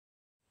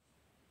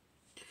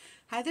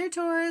Hi there,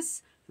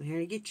 Taurus. I'm here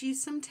to get you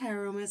some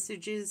tarot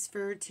messages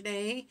for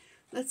today.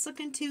 Let's look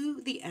into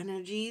the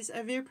energies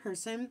of your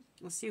person.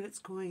 We'll see what's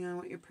going on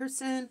with your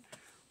person.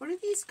 What do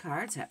these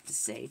cards have to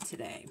say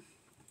today?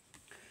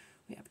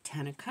 We have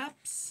 10 of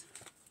Cups,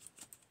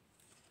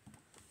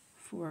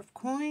 4 of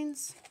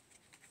Coins,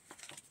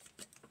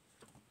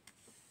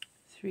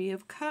 3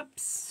 of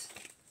Cups,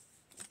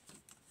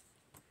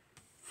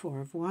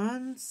 4 of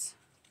Wands,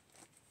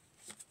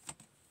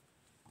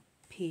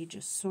 Page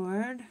of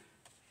Sword,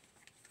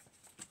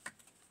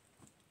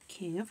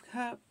 King of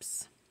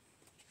Cups,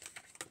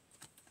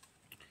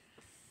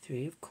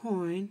 3 of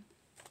Coin,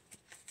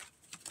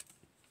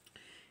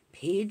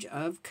 Page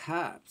of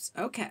Cups.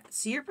 Okay,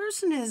 so your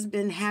person has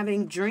been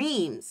having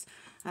dreams.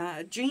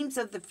 Dreams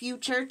of the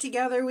future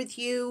together with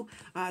you.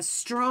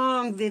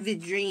 Strong,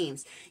 vivid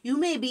dreams. You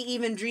may be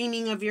even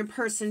dreaming of your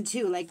person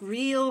too, like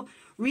real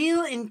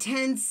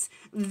intense,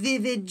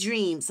 vivid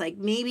dreams. Like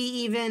maybe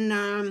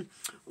even,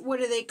 what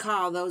do they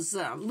call those?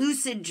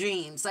 Lucid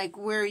dreams, like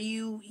where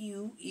you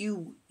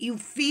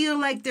feel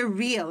like they're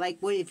real. Like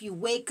if you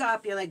wake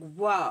up, you're like,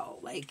 whoa,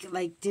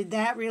 like did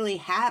that really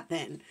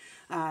happen?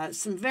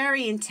 Some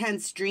very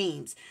intense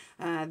dreams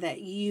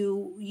that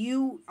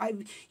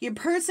your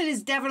person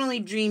is definitely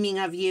dreaming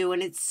of you,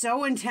 and it's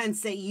so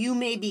intense that you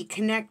may be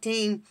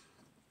connecting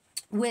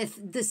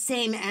with the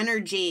same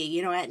energy,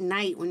 you know, at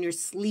night when you're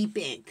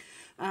sleeping.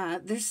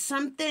 There's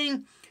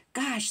something,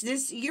 gosh,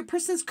 your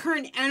person's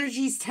current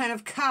energy is 10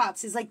 of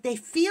Cups. It's like they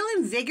feel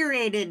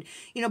invigorated,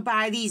 you know,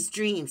 by these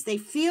dreams. They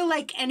feel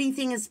like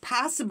anything is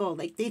possible.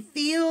 Like they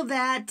feel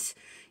that,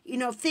 you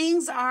know,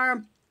 things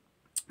are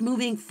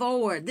moving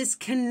forward. This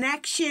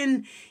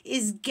connection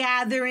is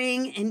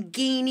gathering and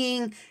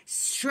gaining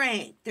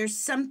strength. There's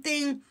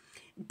something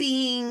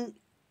being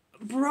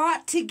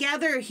brought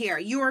together here.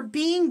 You are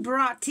being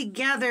brought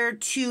together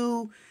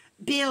to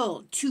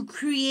build, to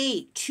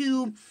create,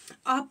 to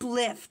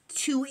uplift,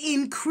 to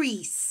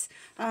increase.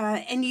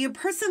 And your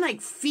person like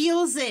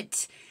feels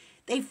it.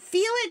 They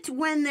feel it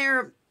when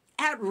they're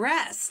at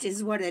rest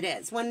is what it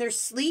is. When they're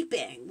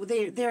sleeping.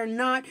 They're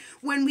not,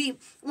 when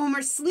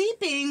we're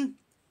sleeping,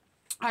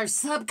 our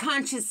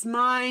subconscious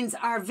minds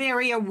are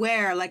very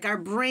aware, like our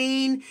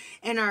brain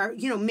and our,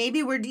 you know,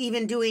 maybe we're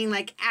even doing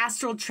like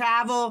astral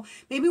travel.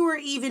 Maybe we're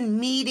even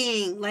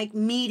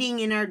meeting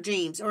in our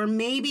dreams. Or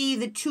maybe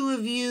the two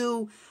of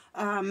you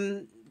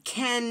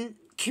can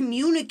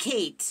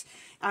communicate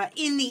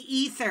in the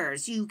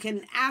ethers. You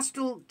can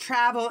astral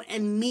travel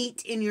and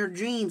meet in your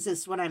dreams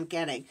is what I'm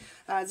getting.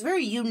 It's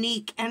very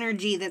unique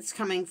energy that's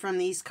coming from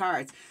these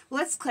cards.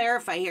 Let's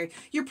clarify here.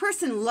 Your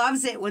person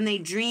loves it when they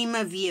dream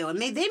of you.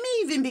 And they may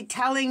even be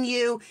telling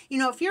you, you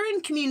know, if you're in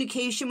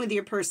communication with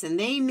your person,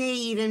 they may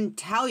even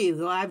tell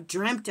you, oh, I've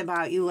dreamt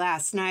about you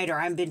last night, or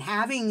I've been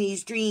having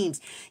these dreams.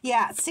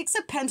 Yeah, 6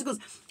 of Pentacles.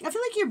 I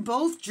feel like you're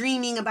both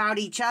dreaming about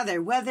each other,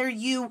 whether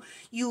you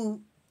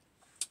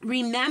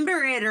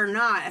remember it or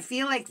not. I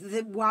feel like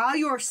while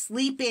you're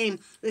sleeping,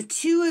 the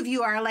two of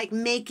you are like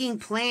making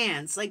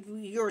plans. Like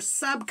your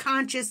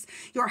subconscious,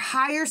 your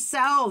higher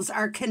selves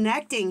are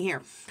connecting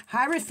here.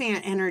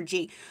 Hierophant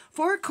energy.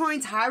 4 of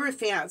Coins,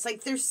 Hierophant. It's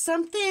like there's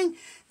something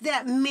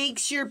that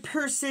makes your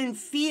person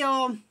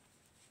feel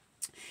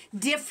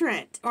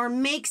different or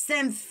makes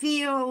them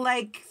feel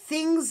like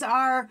things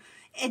are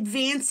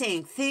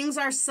advancing, things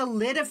are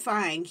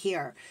solidifying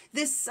here.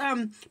 This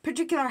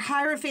particular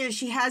Hierophant,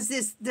 she has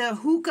the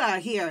hookah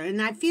here, and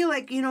I feel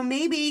like, you know,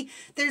 maybe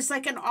there's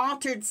like an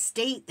altered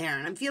state there,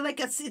 and I feel like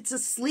it's a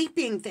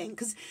sleeping thing,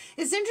 because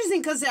it's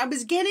interesting, because I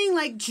was getting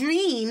like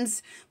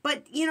dreams,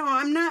 but you know,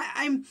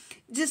 I'm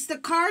just the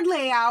card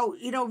layout,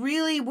 you know,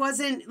 really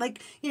wasn't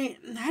like, you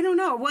know, I don't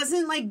know, it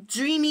wasn't like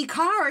dreamy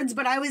cards,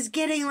 but I was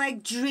getting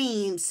like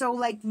dreams, so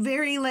like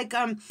very like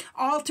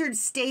altered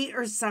state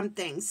or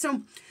something.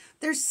 So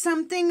there's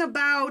something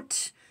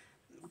about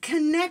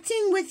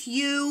connecting with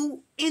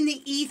you in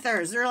the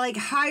ethers, or like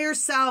higher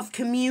self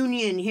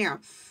communion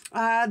here.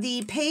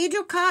 The Page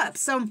of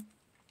Cups. So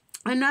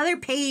another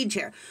page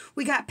here.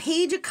 We got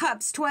Page of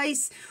Cups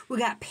twice. We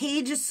got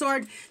Page of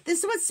Sword. This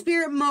is what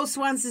Spirit most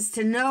wants us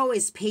to know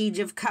is Page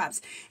of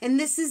Cups. And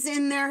this is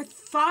in their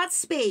thought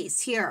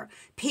space here.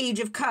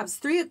 Page of Cups.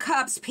 3 of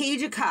Cups,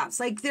 Page of Cups.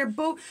 Like they're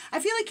both, I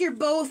feel like you're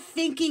both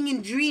thinking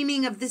and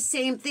dreaming of the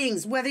same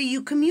things. Whether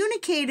you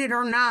communicate it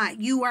or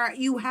not,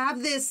 you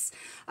have this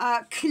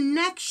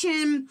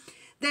connection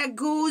that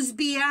goes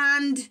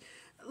beyond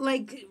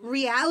like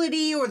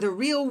reality or the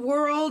real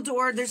world,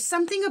 or there's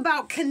something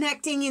about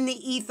connecting in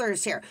the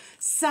ethers here.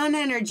 Sun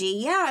energy.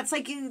 Yeah, it's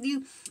like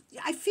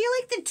I feel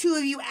like the two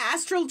of you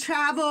astral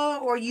travel,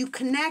 or you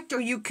connect, or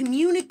you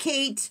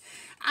communicate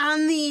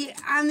in the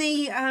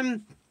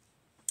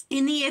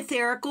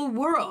etherical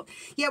world.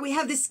 Yeah, we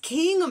have this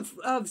King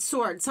of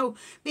Swords. So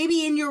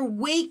maybe in your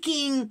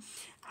waking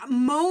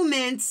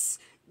moments,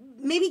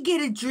 maybe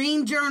get a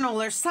dream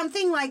journal or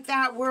something like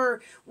that,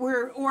 or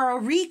a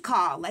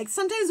recall. Like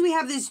sometimes we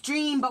have this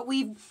dream, but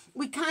we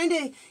kind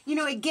of, you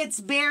know, it gets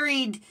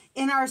buried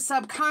in our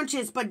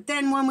subconscious, but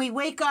then when we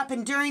wake up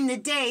and during the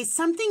day,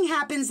 something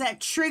happens that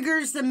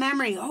triggers the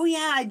memory. Oh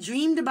yeah, I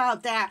dreamed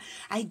about that.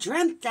 I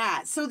dreamt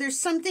that. So there's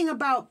something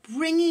about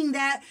bringing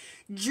that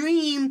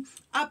dream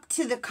up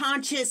to the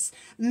conscious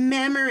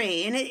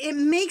memory, and it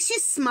makes you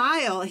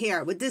smile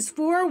here with this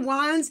 4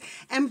 Wands,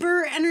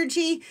 Emperor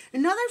energy,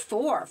 another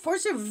 4.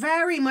 4s are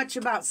very much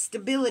about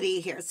stability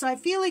here. So I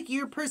feel like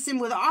your person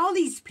with all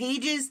these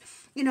pages,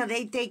 you know,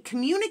 they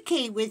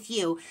communicate with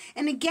you.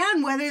 And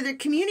again, whether they're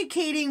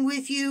communicating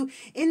with you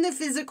in the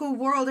physical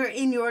world or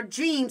in your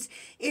dreams,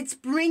 it's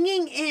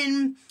bringing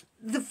in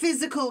the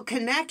physical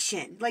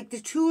connection. Like the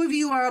two of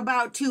you are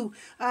about to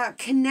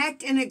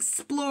connect and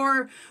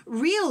explore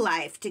real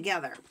life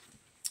together.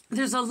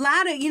 There's a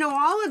lot of, you know,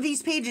 all of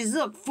these pages,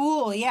 look,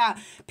 Fool, yeah.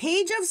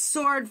 Page of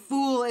Sword,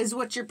 Fool is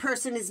what your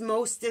person is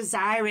most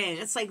desiring.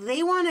 It's like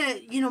they want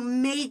to, you know,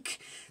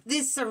 make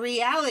this a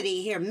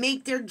reality here,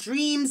 make their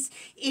dreams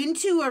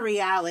into a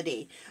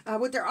reality.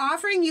 What they're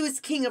offering you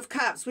is King of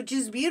Cups, which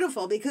is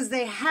beautiful because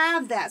they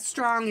have that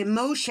strong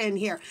emotion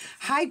here.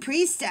 High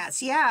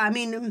Priestess, yeah, I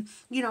mean,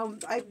 you know,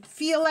 I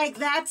feel like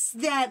that's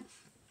that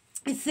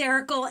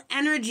etherical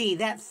energy,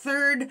 that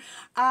third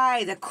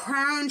eye, the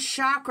crown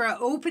chakra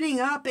opening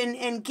up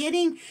and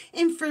getting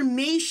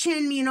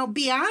information, you know,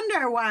 beyond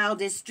our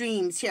wildest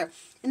dreams here.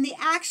 And the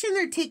action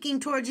they're taking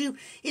towards you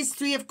is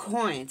 3 of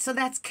Coins. So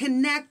that's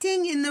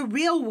connecting in the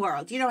real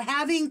world. You know,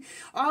 having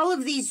all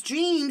of these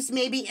dreams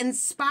maybe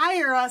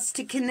inspire us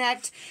to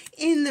connect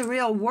in the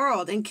real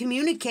world and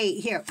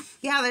communicate here.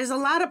 Yeah, there's a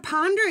lot of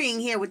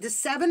pondering here with the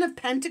 7 of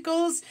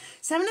Pentacles.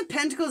 7 of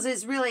Pentacles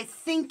is really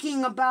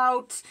thinking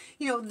about,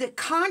 you know, the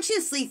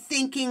consciously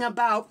thinking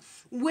about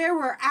where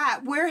we're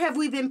at, where have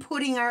we been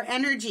putting our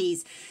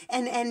energies,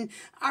 and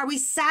are we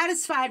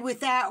satisfied with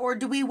that, or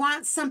do we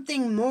want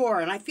something more?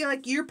 And I feel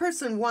like your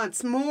person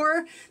wants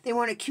more. They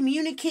want to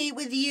communicate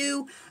with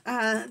you.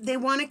 They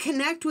want to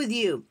connect with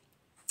you.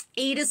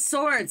 8 of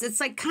Swords. It's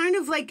like kind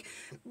of like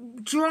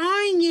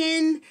drawing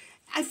in,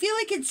 I feel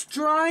like it's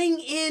drawing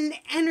in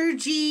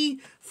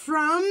energy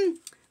from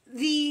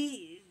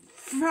the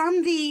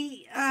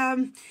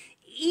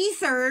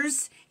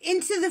ethers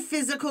into the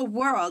physical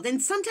world.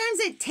 And sometimes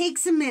it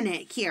takes a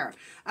minute here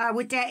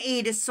with that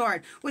 8 of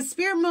Swords. What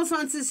Spirit most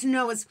wants us to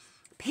know is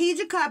Page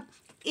of Cup,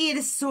 8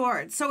 of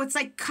Swords. So it's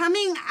like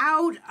coming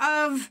out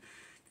of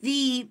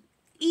the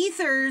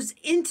ethers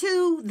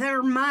into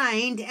their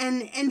mind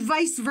and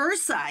vice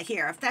versa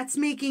here, if that's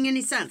making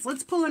any sense.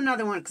 Let's pull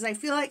another one because I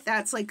feel like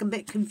that's like a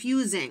bit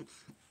confusing.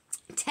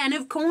 10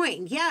 of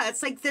Coin. Yeah,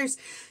 it's like there's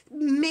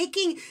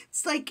making,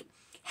 it's like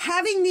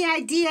having the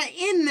idea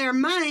in their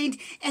mind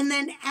and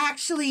then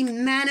actually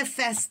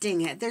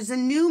manifesting it. There's a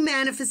new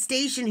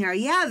manifestation here.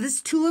 Yeah,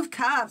 this 2 of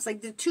Cups,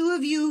 like the two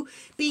of you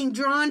being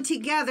drawn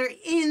together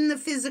in the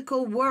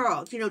physical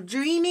world, you know,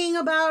 dreaming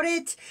about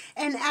it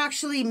and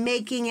actually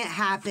making it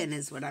happen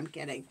is what I'm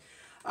getting.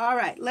 All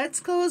right,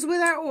 let's close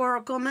with our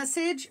oracle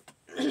message.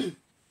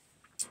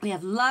 We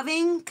have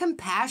loving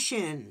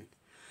compassion.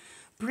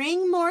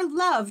 Bring more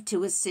love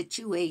to a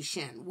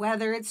situation,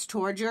 whether it's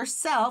toward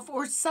yourself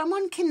or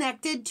someone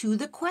connected to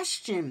the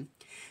question.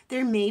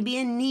 There may be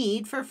a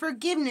need for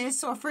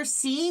forgiveness or for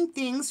seeing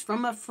things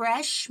from a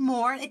fresh,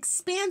 more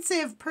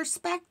expansive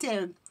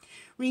perspective.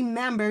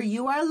 Remember,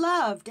 you are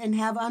loved and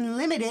have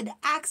unlimited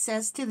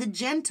access to the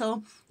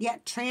gentle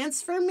yet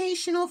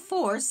transformational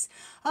force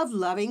of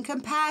loving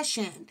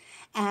compassion,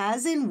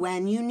 as and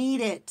when you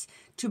need it.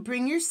 To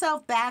bring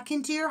yourself back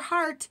into your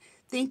heart,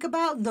 think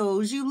about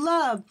those you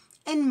love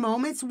and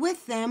moments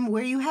with them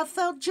where you have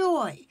felt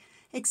joy.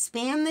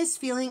 Expand this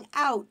feeling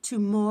out to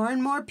more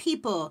and more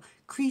people,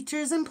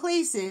 creatures, and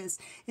places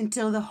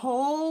until the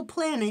whole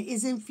planet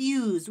is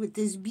infused with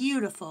this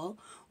beautiful,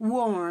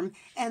 warm,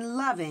 and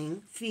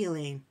loving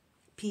feeling.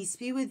 Peace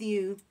be with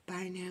you.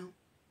 Bye now.